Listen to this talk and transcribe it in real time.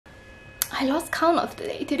I lost count of the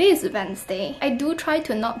day. Today is Wednesday. I do try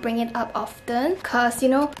to not bring it up often because, you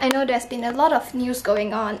know, I know there's been a lot of news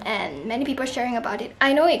going on and many people sharing about it.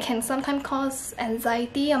 I know it can sometimes cause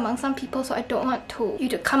anxiety among some people, so I don't want you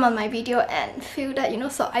to come on my video and feel that, you know,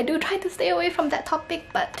 so I do try to stay away from that topic.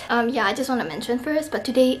 But yeah, I just want to mention first, but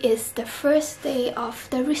today is the first day of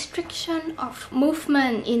the restriction of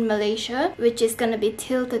movement in Malaysia, which is gonna be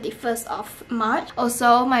till 31st of March.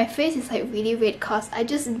 Also, my face is like really red because I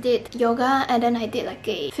just did yoga and then I did like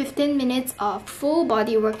a 15 minutes of full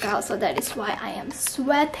body workout, so that is why I am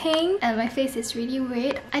sweating and my face is really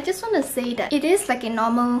red. I just want to say that it is like a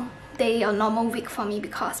normal day or normal week for me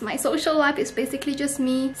because my social life is basically just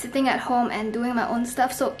me sitting at home and doing my own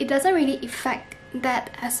stuff, so it doesn't really affect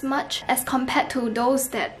that as much as compared to those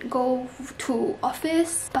that go to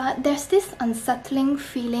office. But there's this unsettling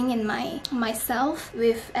feeling in myself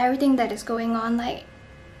with everything that is going on. Like,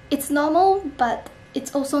 it's normal, but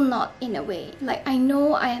it's also not in a way. Like, I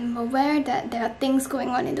know, I am aware that there are things going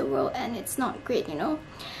on in the world and it's not great, you know.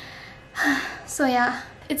 So yeah,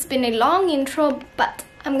 it's been a long intro, but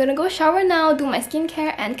I'm gonna go shower now, do my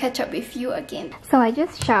skincare and catch up with you again. So I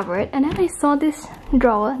just showered and then I saw this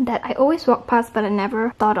drawer that I always walk past but I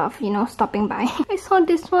never thought of, you know, stopping by. I saw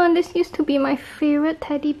this one. This used to be my favorite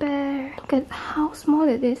teddy bear. Look at how small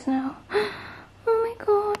it is now. Oh my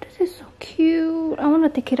god, this is so cute. I want to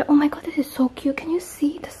take it out. Oh my god, this is so cute. Can you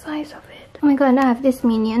see the size of it? Oh my god, and I have this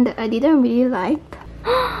minion that I didn't really like.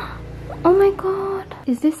 Oh my god.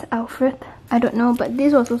 Is this Alfred? I don't know, but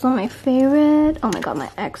this was also my favorite. Oh my god, my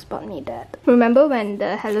ex bought me that. Remember when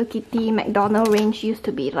the Hello Kitty McDonald range used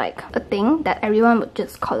to be like a thing that everyone would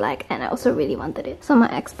just collect, and I also really wanted it. So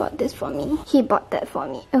my ex bought this for me. He bought that for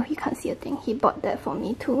me. Oh, you can't see a thing. He bought that for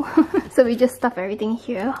me too. So we just stuff everything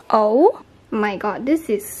here. Oh my god, this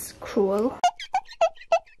is cruel.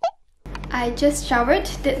 I just showered,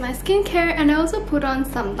 did my skincare, and I also put on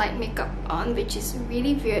some light makeup on, which is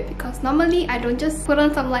really weird because normally I don't just put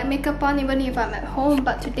on some light makeup on even if I'm at home,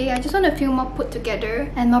 but today I just want to feel more put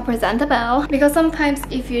together and more presentable, because sometimes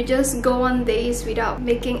if you just go on days without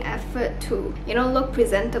making effort to, you know, look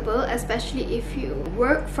presentable, especially if you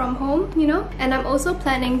work from home, you know. And I'm also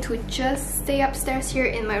planning to just stay upstairs here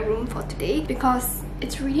in my room for today because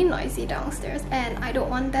it's really noisy downstairs and I don't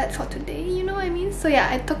want that for today, you know what I mean? So yeah,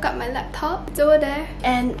 I took up my laptop, it's over there.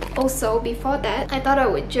 And also before that, I thought I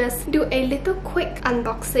would just do a little quick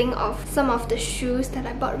unboxing of some of the shoes that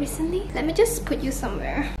I bought recently. Let me just put you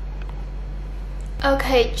somewhere.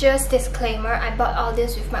 Okay, just disclaimer, I bought all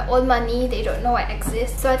this with my own money. They don't know I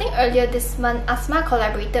exist. So I think earlier this month, Asma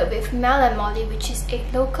collaborated with Mel&Molly, which is a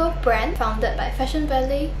local brand founded by Fashion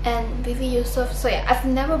Ballet and Vivi Yusuf. So yeah, I've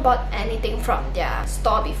never bought anything from their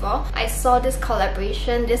store before. I saw this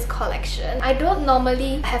collaboration, this collection. I don't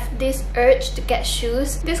normally have this urge to get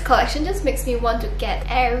shoes. This collection just makes me want to get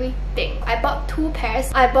everything. I bought 2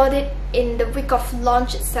 pairs. I bought it in the week of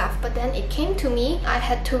launch itself, but then it came to me. I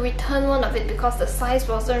had to return one of it because the size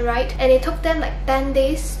wasn't right, and it took them like 10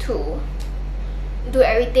 days to do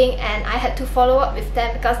everything, and I had to follow up with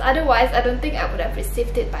them because otherwise I don't think I would have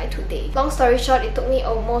received it by today. Long story short, it took me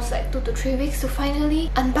almost like 2 to 3 weeks to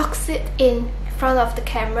finally unbox it in front of the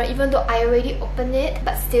camera, even though I already opened it,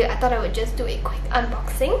 but still I thought I would just do a quick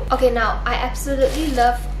unboxing. Okay, now I absolutely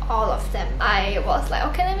love all of them. I was like,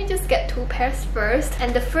 okay, let me just get 2 pairs first.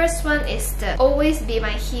 And the first one is the Always Be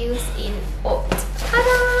My Heels in Oat.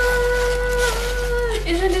 Ta-da!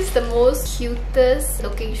 Isn't this the most cutest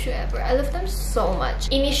looking shoe ever? I love them so much.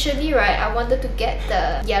 Initially, right, I wanted to get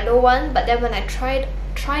the yellow one, but then when I tried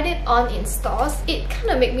it on in stores, it kind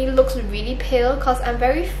of made me look really pale because I'm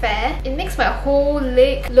very fair. It makes my whole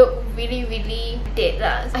leg look really dead.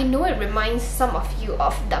 I know it reminds some of you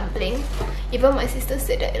of dumpling. Even my sister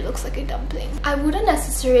said that it looks like a dumpling. I wouldn't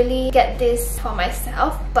necessarily get this for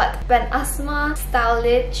myself, but when Asma styled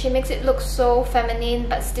it, she makes it look so feminine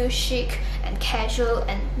but still chic and casual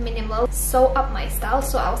and minimal, so up my style.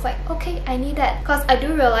 So I was like, okay, I need that, because I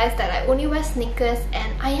do realize that I only wear sneakers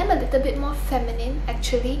and I am a little bit more feminine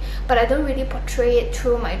actually, but I don't really portray it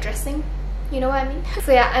through my dressing, you know what I mean?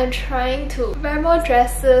 So yeah, I'm trying to wear more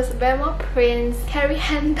dresses, wear more prints, carry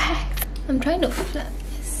handbags. I'm trying to flip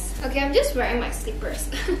this. Okay, I'm just wearing my slippers.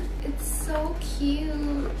 It's so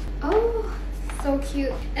cute. Oh, so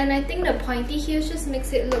cute. And I think the pointy heels just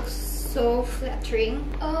makes it look so flattering.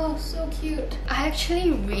 Oh, so cute. I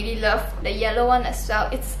actually really love the yellow one as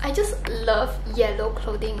well. I just love yellow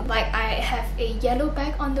clothing. Like, I have a yellow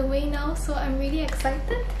bag on the way now, so I'm really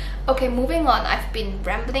excited. Okay, moving on. I've been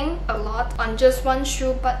rambling a lot on just one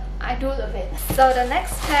shoe, but I do love it. So the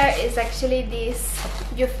next pair is actually this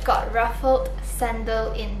You've Got Ruffled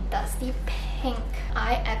sandal in Dusty Pink. pink.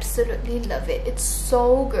 I absolutely love it. It's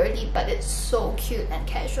so girly, but it's so cute and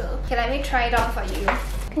casual. Okay, let me try it on for you.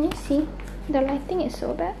 Can you see? The lighting is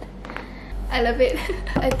so bad. I love it.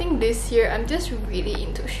 I think this year I'm just really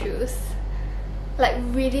into shoes. Like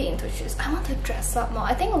really into shoes. I want to dress up more.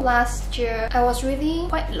 I think last year I was really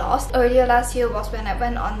quite lost. Earlier last year was when I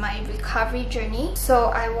went on my recovery journey,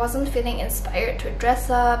 so I wasn't feeling inspired to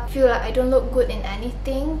dress up. Feel like I don't look good in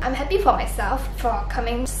anything. I'm happy for myself for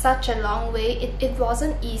coming such a long way. It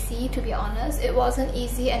wasn't easy, to be honest. It wasn't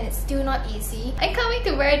easy, and it's still not easy. I can't wait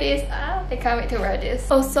to wear this. I can't wait to wear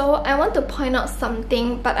this. Also, I want to point out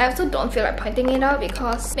something, but I also don't feel like pointing it out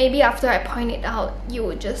because maybe after I point it out, you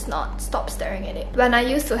would just not stop staring at it. When I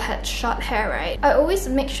used to have short hair, right, I always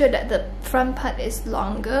make sure that the front part is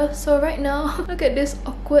longer. So right now, look at this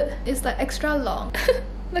awkward. It's like extra long.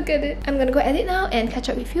 Look at it. I'm gonna go edit now and catch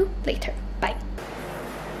up with you later. Bye.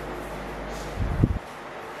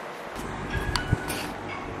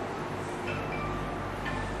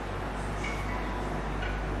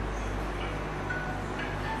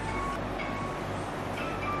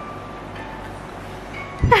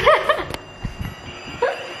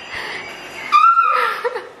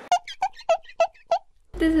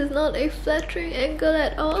 This is not a flattering angle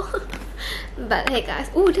at all. But hey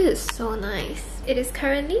guys, oh, this is so nice. It is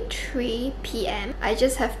currently 3 PM. I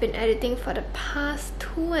just have been editing for the past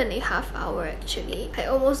 2.5 hours actually. I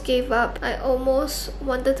almost gave up. I almost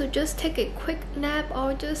wanted to just take a quick nap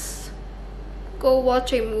or just go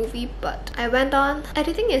watch a movie, but I went on.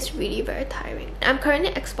 Editing is really very tiring. I'm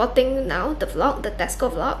currently exporting now the vlog, the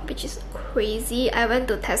Tesco vlog, which is crazy. I went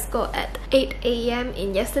to Tesco at 8 AM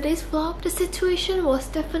in yesterday's vlog. The situation was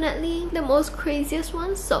definitely the most craziest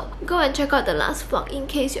one, so go and check out the last vlog in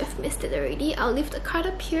case you have missed it already. I'll leave the card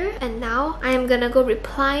up here, and now I am gonna go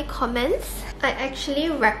reply comments. I actually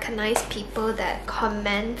recognize people that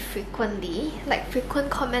comment frequently, like frequent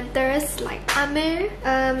commenters like Amir.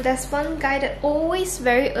 There's one guy that always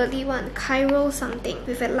very early one, Cairo something,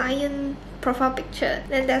 with a lion profile picture.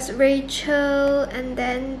 Then there's Rachel, and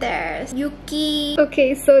then there's Yuki.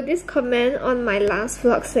 Okay, so this comment on my last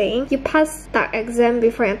vlog saying, you passed the exam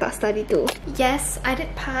before yang tak study too. Yes, I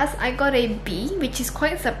did pass. I got a B, which is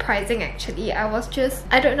quite surprising actually. I was just,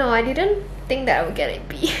 I don't know, I didn't think that I would get a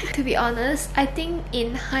B. To be honest, I think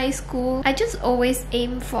in high school, I just always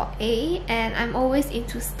aim for A, and I'm always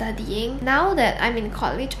into studying. Now that I'm in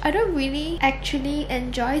college, I don't really actually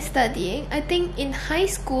enjoy studying. I think in high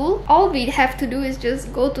school, all we have to do is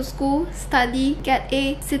just go to school, study, get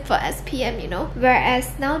A, sit for SPM, you know.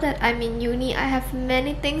 Whereas now that I'm in uni, I have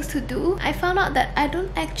many things to do. I found out that I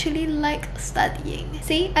don't actually like studying.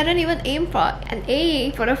 See, I don't even aim for an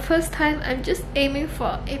A. For the first time, I'm just aiming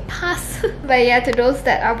for a pass. But yeah, to those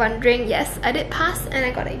that are wondering, yes, I did pass and I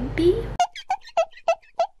got a B.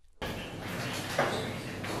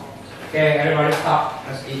 Okay, everybody stop.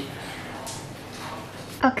 Let's eat.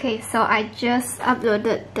 Okay, so I just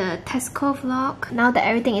uploaded the Tesco vlog. Now that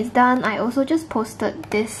everything is done, I also just posted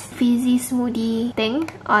this fizzy smoothie thing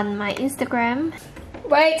on my Instagram.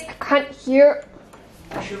 Wait, I can't hear.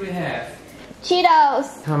 What should we have?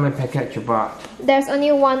 Cheetos! How many packets you bought? There's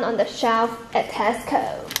only one on the shelf at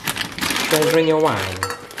Tesco. Then bring your wine.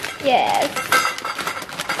 Yes.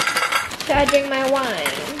 Should I drink my wine?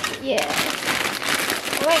 Yes.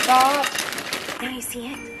 Oh my god. Now you see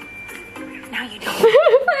it. Now you know.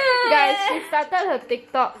 Guys, she started her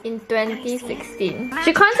TikTok in 2016.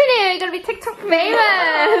 She continued, you're gonna be TikTok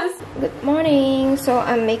famous! Good morning. So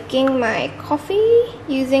I'm making my coffee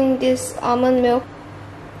using this almond milk.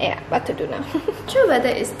 Yeah, what to do now? Not sure whether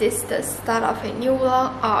is this the start of a new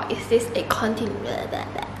vlog or is this a continuation.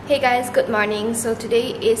 Hey guys, good morning. So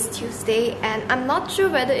today is Tuesday and I'm not sure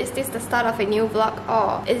whether is this the start of a new vlog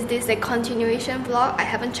or is this a continuation vlog. I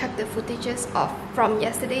haven't checked the footages of from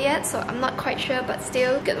yesterday yet, so I'm not quite sure, but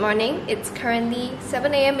still, good morning. It's currently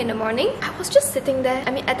 7 AM in the morning. I was just sitting there,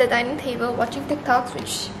 at the dining table watching TikToks,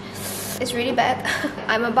 which is really bad.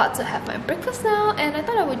 I'm about to have my breakfast now and I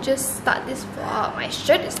thought I would just start this vlog. My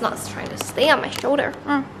shirt is not trying to stay on my shoulder.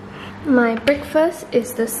 My breakfast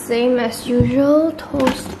is the same as usual,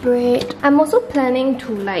 toast bread. I'm also planning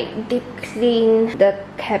to like deep clean the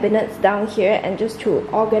cabinets down here and just to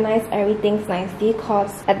organize everything nicely,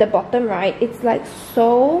 cause at the bottom right it's like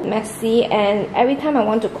so messy and every time I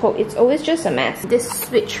want to cook it's always just a mess. This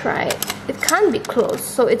switch, right, it can't be closed,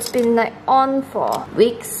 so it's been like on for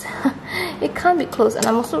weeks. It can't be closed and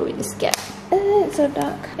I'm also really scared. It's so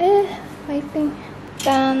dark. Lighting.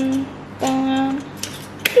 Dun, dun.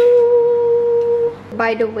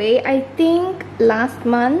 By the way, I think last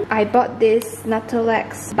month, I bought this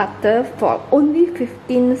Nuttelex butter for only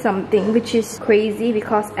 15 something, which is crazy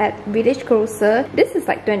because at Village Grocer, this is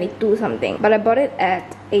like 22 something. But I bought it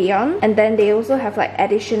at Aeon, and then they also have like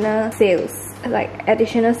additional sales, like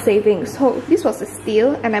additional savings. So this was a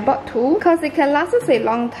steal, and I bought 2 because it can last us a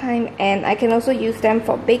long time, and I can also use them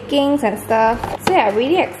for bakings and stuff. So yeah,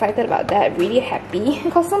 really excited about that, really happy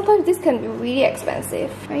because sometimes this can be really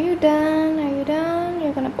expensive. Are you done? Are you done?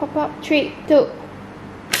 You're gonna pop up. 3, 2.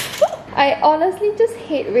 I honestly just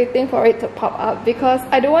hate waiting for it to pop up because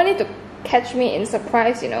I don't want it to catch me in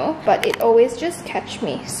surprise, you know, but it always just catch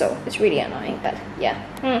me, so it's really annoying. But yeah.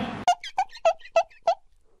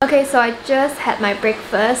 Okay, so I just had my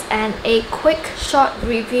breakfast and a quick short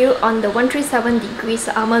review on the 137 degrees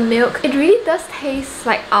almond milk. It really does taste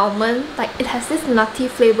like almond, like it has this nutty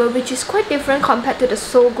flavor which is quite different compared to the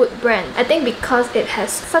So Good brand. I think because it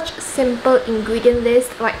has such simple ingredient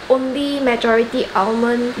list, like only majority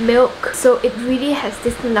almond milk, so it really has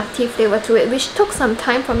this nutty flavor to it, which took some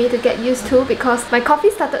time for me to get used to because my coffee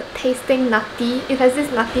started tasting nutty. It has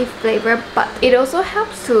this nutty flavor, but it also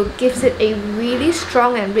helps to gives it a really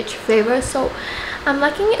strong and rich flavor, so I'm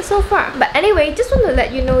liking it so far. But anyway, just want to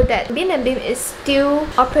let you know that Bean & Bean is still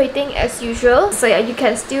operating as usual, so yeah, you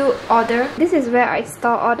can still order. This is where I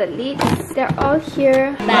store all the leads. They're all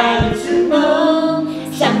here. Somebody's a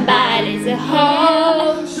home, somebody's a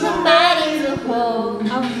home, somebody's a home.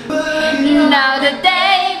 Now the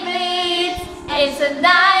day bleeds, it's a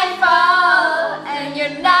nightfall, and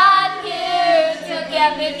you're not here to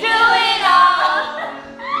get me through it all.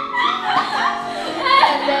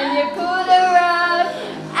 And then you pulled around.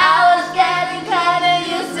 I was getting kinda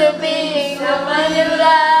used to being someone you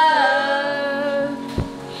love.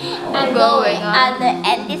 I'm going under,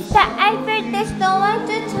 and this time I feel there's no one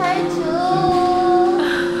to turn to.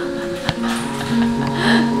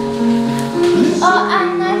 Oh,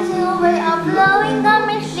 I'm not your way of blowing on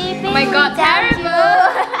me sleeping. Oh my god, terrible!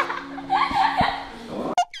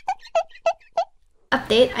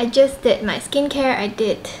 Update, I just did my skincare.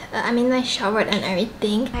 I showered and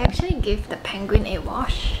everything. I actually gave the penguin a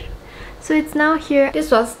wash, so it's now here.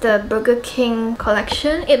 This was the Burger King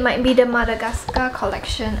collection. It might be the Madagascar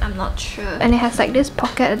collection, I'm not sure. And it has like this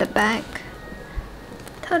pocket at the back.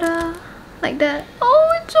 Ta-da! Like that.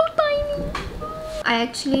 Oh, it's so tiny! I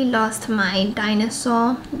actually lost my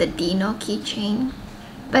dinosaur, the Dino keychain,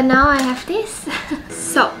 but now I have this.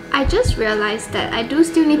 So I just realized that I do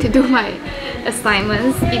still need to do my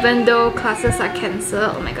assignments even though classes are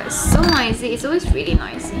cancelled. Oh my god, it's so noisy. It's always really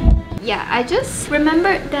noisy. Yeah, I just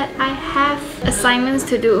remembered that I have assignments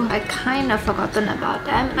to do. I kind of forgotten about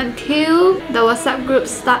them until the WhatsApp group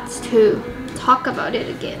starts to talk about it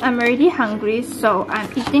again. I'm already hungry, so I'm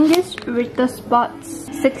eating this Ritter Spots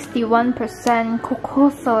 61%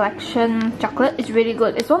 cocoa selection chocolate. It's really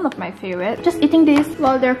good. It's one of my favorite. Just eating this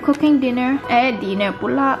while they're cooking dinner. Dinner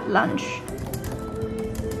pula, lunch.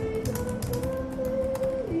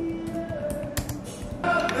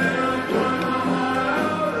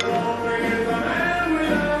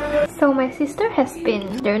 So my sister has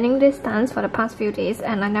been learning this dance for the past few days,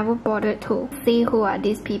 and I never bothered to see who are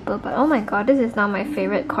these people, but oh my god, this is now my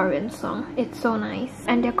favorite Korean song. It's so nice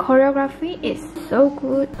and their choreography is so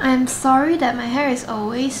good. I'm sorry that my hair is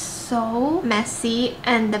always so messy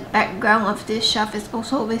and the background of this shelf is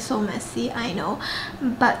also always so messy, I know,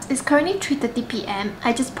 but it's currently 3:30 p.m.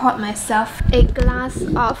 I just poured myself a glass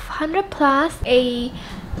of 100 plus. A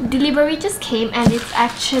delivery just came and it's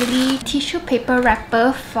actually tissue paper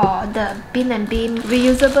wrapper for the Bean & Bean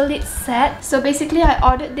reusable lid set. So basically I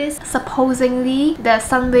ordered this supposedly the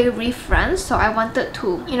Sunway Reef runs, so I wanted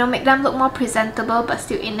to, you know, make them look more presentable but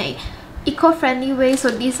still in a eco-friendly way. So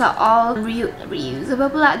these are all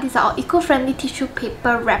reusable. These are all eco-friendly tissue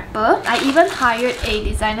paper wrapper. I even hired a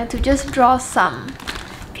designer to just draw some,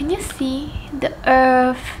 can you see the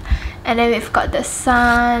earth, and then we've got the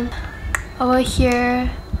sun over here,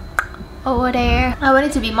 over there. I want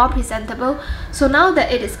it to be more presentable. So now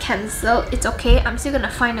that it is cancelled, it's okay. I'm still gonna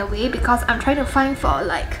find a way because I'm trying to find for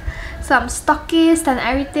like some stockists and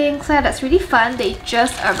everything. So yeah, that's really fun. They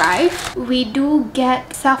just arrived. We do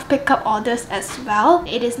get self-pickup orders as well.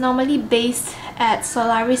 It is normally based at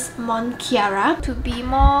Solaris Mont Kiara to be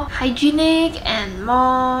more hygienic and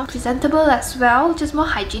more presentable as well. Just more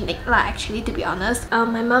hygienic lah, actually, to be honest.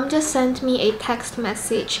 My mom just sent me a text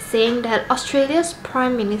message saying that Australia's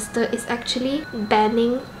Prime Minister is actually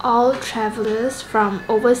banning all travellers from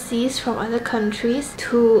overseas, from other countries,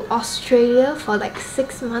 to Australia for like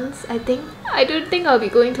 6 months, I think. I don't think I'll be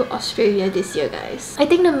going to Australia this year, guys. I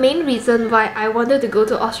think the main reason why I wanted to go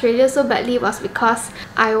to Australia so badly was because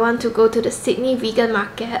I want to go to the Sydney tiny vegan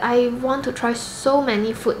market. I want to try so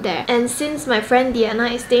many food there. And since my friend Diana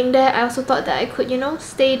is staying there, I also thought that I could, you know,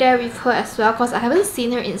 stay there with her as well, because I haven't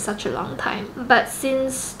seen her in such a long time. But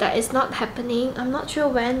since that is not happening, I'm not sure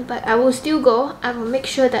when, but I will still go. I will make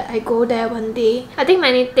sure that I go there one day. I think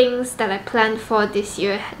many things that I planned for this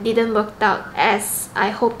year didn't work out as I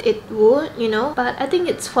hoped it would, you know, but I think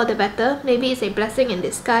it's for the better. Maybe it's a blessing in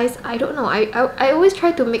disguise. I don't know. I always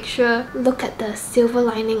try to make sure, look at the silver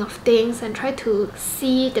lining of things and try to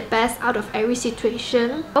see the best out of every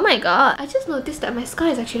situation. Oh my god, I just noticed that my scar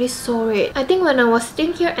is actually so red. I think when I was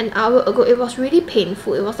sitting here an hour ago, it was really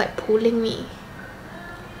painful. It was like pulling me.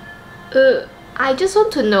 I just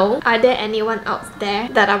want to know, are there anyone out there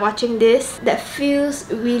that are watching this that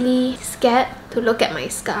feels really scared to look at my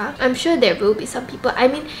scar? I'm sure there will be some people. I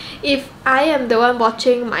mean, if I am the one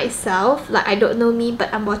watching myself, like I don't know me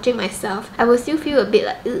but I'm watching myself, I will still feel a bit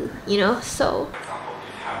like, ugh, you know, so...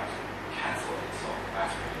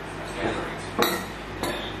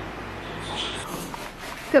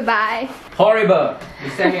 Goodbye. Horrible! You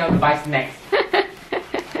sent me out to buy snacks.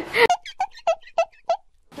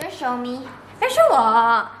 Just show me. Just show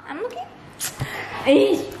what? I'm looking.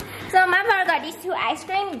 So my brother got these 2 ice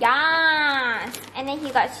cream. Yes. And then he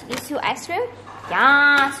got these 2 ice cream.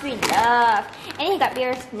 Yes, we love. And then he got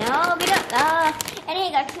beers. No, we don't love. And then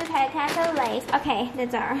he got 2 taco lays. Okay,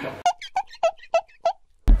 that's our.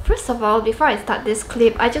 First of all, before I start this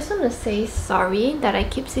clip, I just want to say sorry that I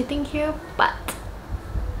keep sitting here, but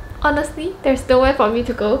honestly, there's nowhere for me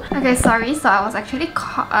to go. Okay, sorry. So I was actually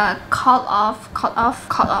called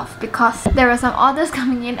off because there were some orders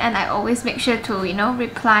coming in, and I always make sure to, you know,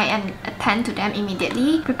 reply and attend to them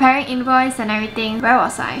immediately. Preparing invoice and everything. Where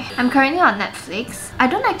was I? I'm currently on Netflix. I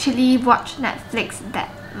don't actually watch Netflix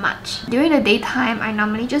that much. During the daytime, I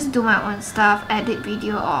normally just do my own stuff, edit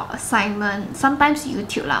video or assignment, sometimes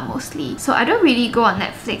YouTube lah mostly. So I don't really go on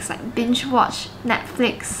Netflix, like binge watch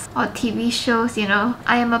Netflix or TV shows, you know.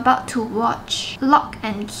 I am about to watch Lock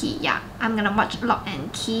and Key. Yeah, I'm gonna watch Lock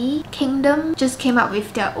and Key. Kingdom just came out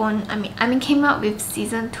with their own, I mean came out with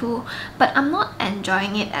season 2, but I'm not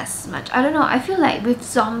enjoying it as much. I don't know, I feel like with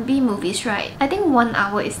zombie movies, right, I think 1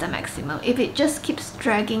 hour is the maximum. If it just keeps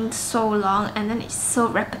dragging so long and then it's so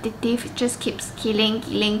repetitive, it just keeps killing.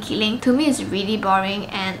 To me, it's really boring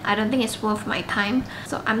and I don't think it's worth my time.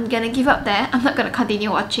 So I'm gonna give up there. I'm not gonna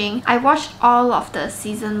continue watching. I watched all of the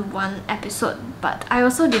season 1 episode, but I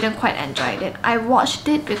also didn't quite enjoy it. I watched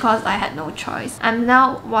it because I had no choice. I'm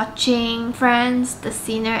now watching Friends, The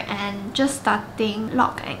Sinner, and just starting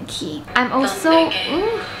Lock and Key. I'm also...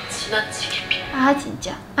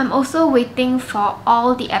 I'm also waiting for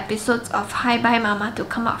all the episodes of Hi Bye Mama to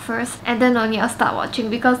come out first, and then only I'll start watching,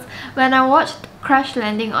 because when I watched Crash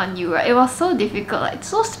Landing on You, right, it was so difficult, like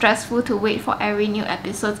so stressful to wait for every new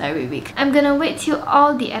episodes every week. I'm gonna wait till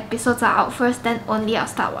all the episodes are out first, then only I'll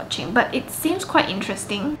start watching, but it seems quite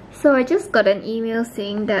interesting. So I just got an email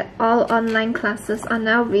saying that all online classes are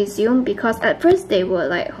now resumed, because at first they were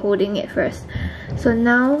like holding it first. So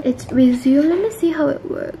now it's resumed. Let me see how it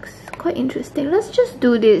works. Quite interesting. Let's just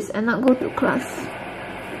do this and not go to class.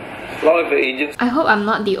 I hope I'm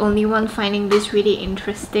not the only one finding this really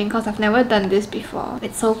interesting, because I've never done this before.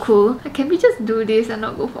 It's so cool. Can we just do this and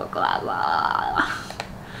not go for class?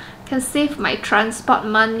 Can save my transport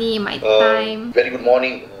money, my time. Very good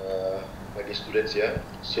morning, my dear students here.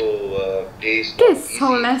 So this is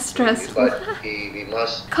so less stressful. But we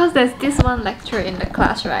must. Cause there's this one lecturer in the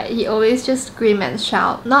class, right? He always just scream and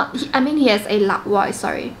shout. I mean he has a loud voice.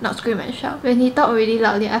 Sorry, not scream and shout. When he talk really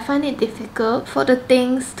loudly, I find it difficult for the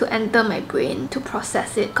things to enter my brain to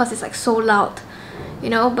process it, cause it's like so loud, you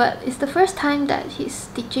know. But it's the first time that he's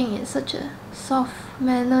teaching in such a soft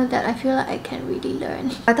manner that I feel like I can really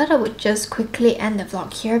learn. I thought I would just quickly end the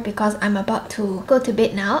vlog here because I'm about to go to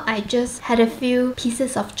bed now. I just had a few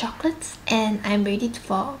pieces of chocolates and I'm ready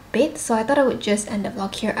for bed, so I thought I would just end the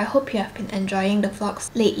vlog here. I hope you have been enjoying the vlogs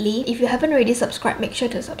lately. If you haven't already subscribed, make sure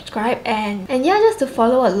to subscribe, and yeah, just to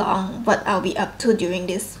follow along what I'll be up to during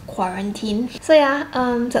this quarantine. So yeah,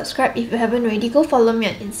 subscribe if you haven't already. Go follow me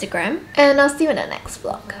on Instagram, and I'll see you in the next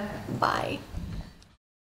vlog. Bye.